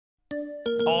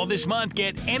All this month,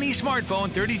 get any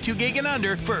smartphone 32 gig and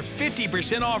under for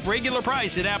 50% off regular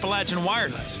price at Appalachian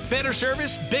Wireless. Better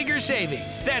service, bigger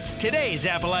savings. That's today's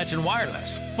Appalachian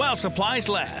Wireless. While supplies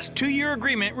last, 2-year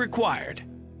agreement required.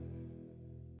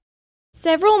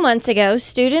 Several months ago,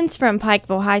 students from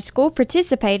Pikeville High School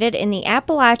participated in the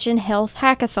Appalachian Health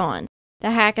Hackathon. The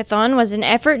hackathon was an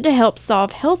effort to help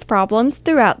solve health problems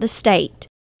throughout the state.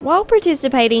 While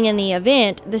participating in the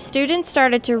event, the students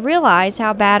started to realize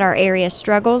how bad our area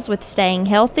struggles with staying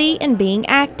healthy and being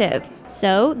active.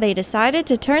 So they decided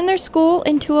to turn their school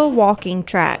into a walking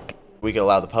track. We could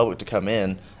allow the public to come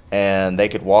in and they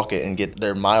could walk it and get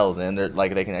their miles in.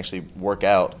 They can actually work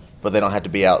out, but they don't have to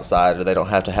be outside or they don't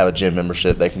have to have a gym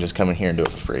membership. They can just come in here and do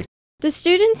it for free. The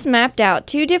students mapped out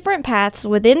 2 different paths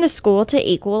within the school to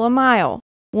equal a mile.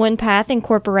 One path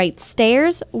incorporates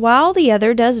stairs, while the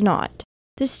other does not.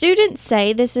 The students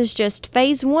say this is just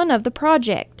phase 1 of the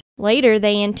project. Later,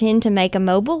 they intend to make a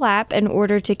mobile app in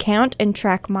order to count and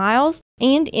track miles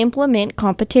and implement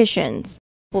competitions.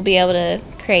 We'll be able to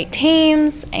create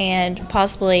teams and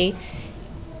possibly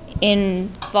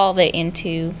involve it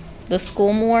into the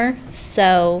school more.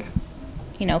 So,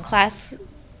 class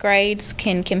grades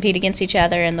can compete against each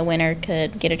other and the winner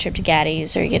could get a trip to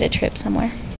Gaddy's or get a trip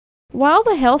somewhere. While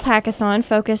the Health Hackathon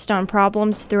focused on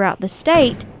problems throughout the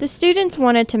state, the students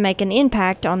wanted to make an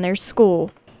impact on their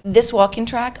school. This walking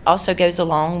track also goes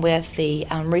along with the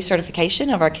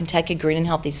recertification of our Kentucky Green and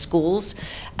Healthy Schools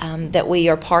that we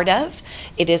are part of.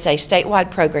 It is a statewide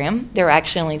program. There are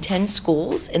actually only 10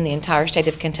 schools in the entire state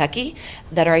of Kentucky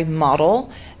that are a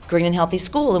model green and healthy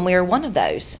school, and we are one of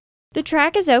those. The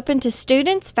track is open to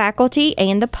students, faculty,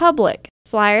 and the public.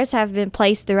 Flyers have been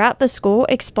placed throughout the school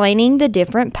explaining the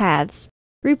different paths.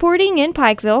 Reporting in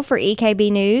Pikeville for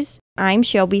EKB News, I'm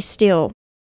Shelby Steele.